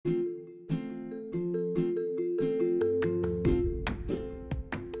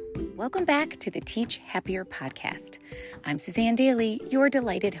Welcome back to the Teach Happier podcast. I'm Suzanne Daly, your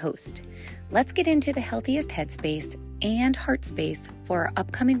delighted host. Let's get into the healthiest headspace and heart space for our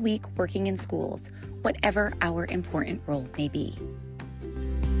upcoming week working in schools, whatever our important role may be.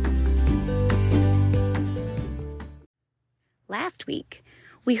 Last week,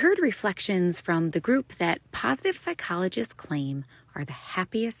 we heard reflections from the group that positive psychologists claim are the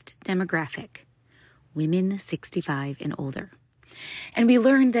happiest demographic, women 65 and older. And we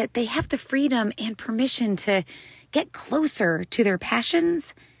learned that they have the freedom and permission to get closer to their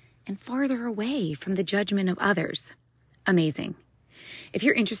passions and farther away from the judgment of others. Amazing. If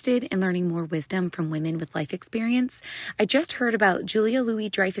you're interested in learning more wisdom from women with life experience, I just heard about Julia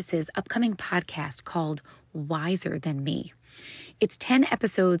Louis-Dreyfus's upcoming podcast called Wiser Than Me. It's 10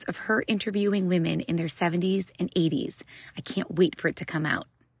 episodes of her interviewing women in their 70s and 80s. I can't wait for it to come out.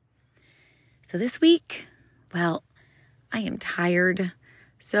 So this week, well, I am tired.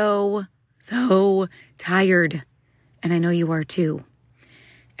 So tired. And I know you are too.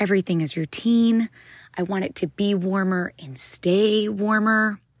 Everything is routine. I want it to be warmer and stay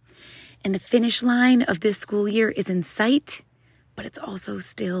warmer. And the finish line of this school year is in sight, but it's also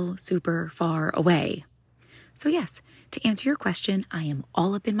still super far away. So yes, to answer your question, I am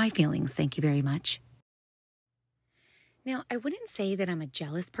all up in my feelings. Thank you very much. Now, I wouldn't say that I'm a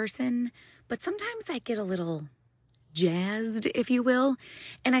jealous person, but sometimes I get a little jazzed, if you will,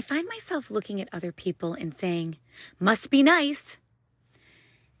 and I find myself looking at other people and saying, must be nice.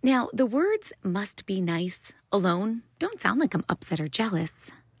 Now, the words must be nice alone don't sound like I'm upset or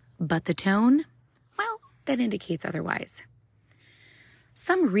jealous, but the tone, well, that indicates otherwise.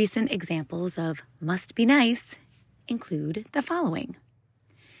 Some recent examples of must be nice include the following.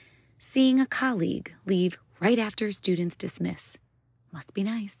 Seeing a colleague leave right after students dismiss. Must be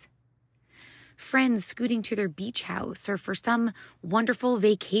nice. Friends scooting to their beach house or for some wonderful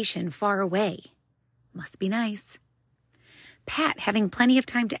vacation far away. Must be nice. Pat having plenty of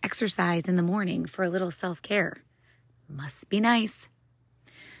time to exercise in the morning for a little self-care. Must be nice.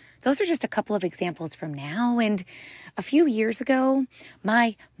 Those are just a couple of examples from now, and a few years ago,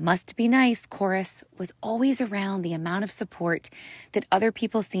 my must be nice chorus was always around the amount of support that other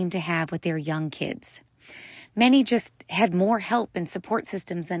people seem to have with their young kids. Many just had more help and support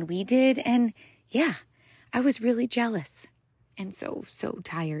systems than we did, and yeah, I was really jealous and so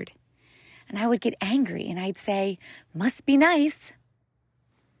tired. And I would get angry and I'd say, must be nice.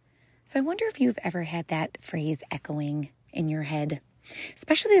 So I wonder if you've ever had that phrase echoing in your head,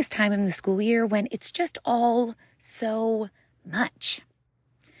 especially this time in the school year when it's just all so much.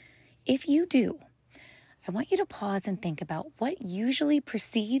 If you do, I want you to pause and think about what usually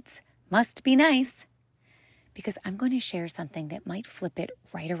precedes must be nice, because I'm going to share something that might flip it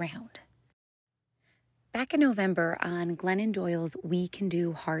right around. Back in November on Glennon Doyle's We Can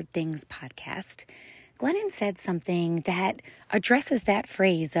Do Hard Things podcast, Glennon said something that addresses that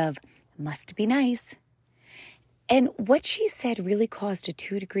phrase of must be nice. And what she said really caused a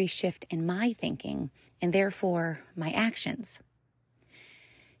 2-degree shift in my thinking and therefore my actions.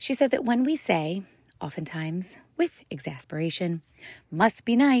 She said that when we say, oftentimes with exasperation, must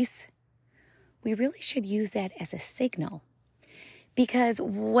be nice, we really should use that as a signal. Because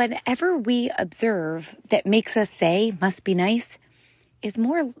whatever we observe that makes us say must be nice is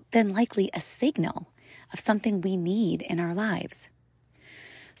more than likely a signal of something we need in our lives.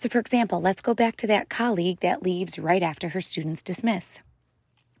 So for example, let's go back to that colleague that leaves right after her students dismiss.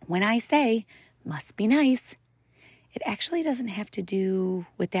 When I say must be nice, it actually doesn't have to do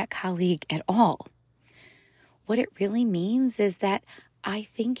with that colleague at all. What it really means is that I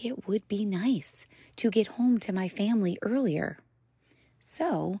think it would be nice to get home to my family earlier.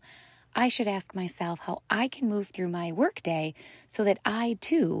 So I should ask myself how I can move through my workday so that I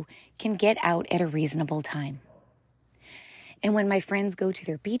too can get out at a reasonable time. And when my friends go to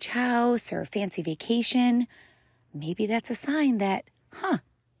their beach house or fancy vacation, maybe that's a sign that,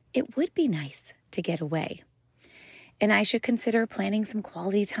 it would be nice to get away. And I should consider planning some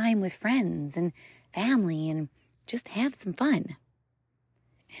quality time with friends and family and just have some fun.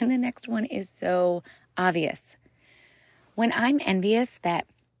 And the next one is so obvious. When I'm envious that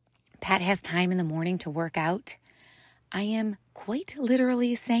Pat has time in the morning to work out, I am quite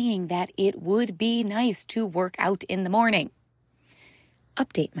literally saying that it would be nice to work out in the morning.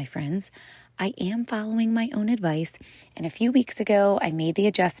 Update, my friends. I am following my own advice, and a few weeks ago, I made the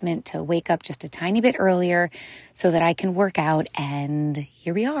adjustment to wake up just a tiny bit earlier so that I can work out, and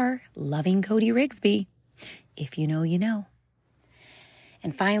here we are, loving Cody Rigsby. If you know, you know.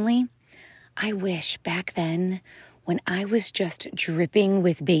 And finally, I wish back then, when I was just dripping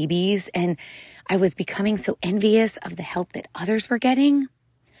with babies and I was becoming so envious of the help that others were getting,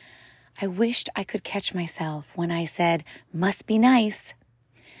 I wished I could catch myself when I said, must be nice,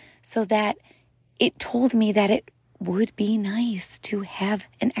 so that it told me that it would be nice to have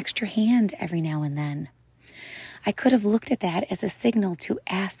an extra hand every now and then. I could have looked at that as a signal to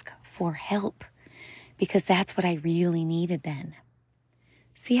ask for help, because that's what I really needed then.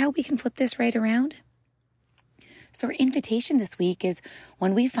 See how we can flip this right around? So our invitation this week is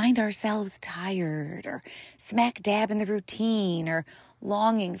when we find ourselves tired or smack dab in the routine or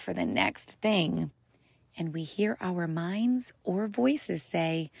longing for the next thing, and we hear our minds or voices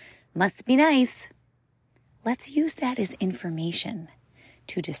say, must be nice, let's use that as information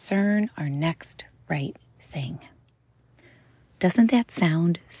to discern our next right thing. Doesn't that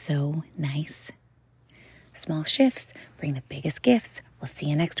sound so nice? Small shifts bring the biggest gifts. We'll see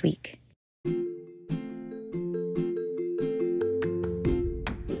you next week.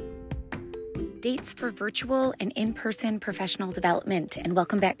 Dates for virtual and in-person professional development and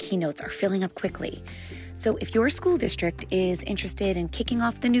Welcome Back keynotes are filling up quickly. So if your school district is interested in kicking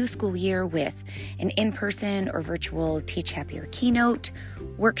off the new school year with an in-person or virtual Teach Happier keynote,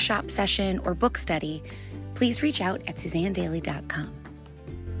 workshop session, or book study, please reach out at SuzanneDaly.com.